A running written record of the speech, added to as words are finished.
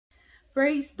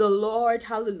Praise the Lord.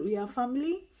 Hallelujah,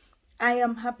 family. I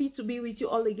am happy to be with you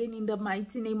all again in the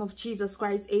mighty name of Jesus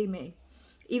Christ. Amen.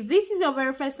 If this is your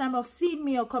very first time of seeing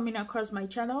me or coming across my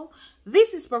channel,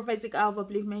 this is Prophetic Hour of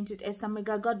Upliftment with Esther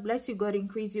Mega. God bless you. God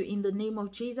increase you in the name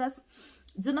of Jesus.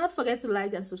 Do not forget to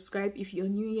like and subscribe if you're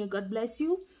new here. God bless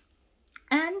you.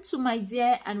 And to my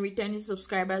dear and returning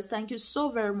subscribers, thank you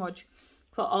so very much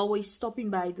for always stopping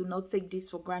by. Do not take this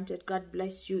for granted. God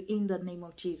bless you in the name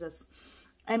of Jesus.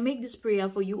 I make this prayer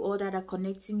for you all that are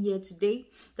connecting here today,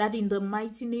 that in the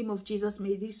mighty name of Jesus,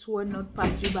 may this word not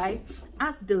pass you by,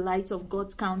 as the light of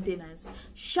God's countenance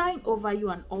shine over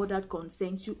you and all that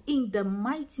concerns you, in the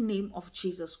mighty name of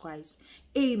Jesus Christ.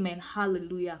 Amen.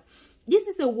 Hallelujah. This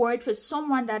is a word for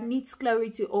someone that needs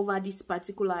clarity over this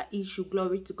particular issue.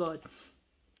 Glory to God.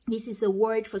 This is a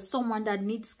word for someone that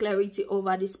needs clarity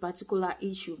over this particular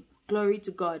issue. Glory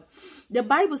to God. The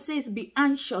Bible says, be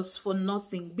anxious for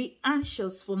nothing. Be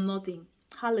anxious for nothing.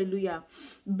 Hallelujah.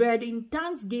 But in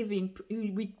thanksgiving,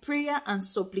 with prayer and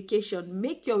supplication,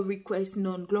 make your request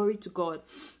known. Glory to God.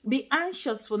 Be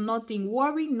anxious for nothing.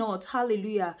 Worry not.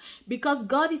 Hallelujah. Because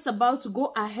God is about to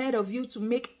go ahead of you to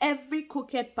make every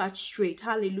crooked path straight.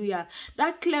 Hallelujah.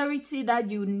 That clarity that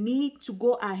you need to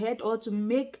go ahead or to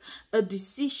make a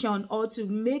decision or to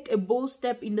make a bold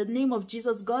step in the name of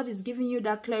Jesus, God is giving you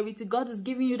that clarity. God is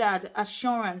giving you that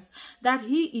assurance that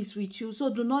He is with you.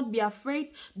 So do not be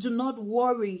afraid. Do not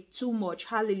worry too much.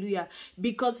 Hallelujah.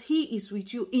 Because He is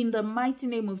with you in the mighty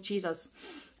name of Jesus.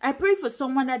 I pray for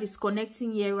someone that is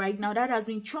connecting here right now, that has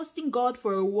been trusting God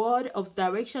for a word of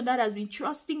direction, that has been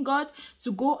trusting God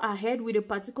to go ahead with a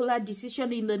particular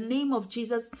decision in the name of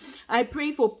Jesus. I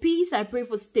pray for peace. I pray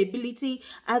for stability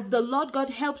as the Lord God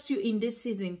helps you in this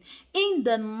season. In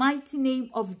the mighty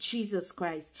name of Jesus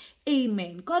Christ.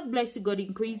 Amen. God bless you. God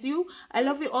increase you. I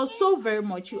love you all so very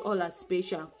much. You all are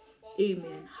special.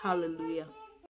 Amen. Hallelujah.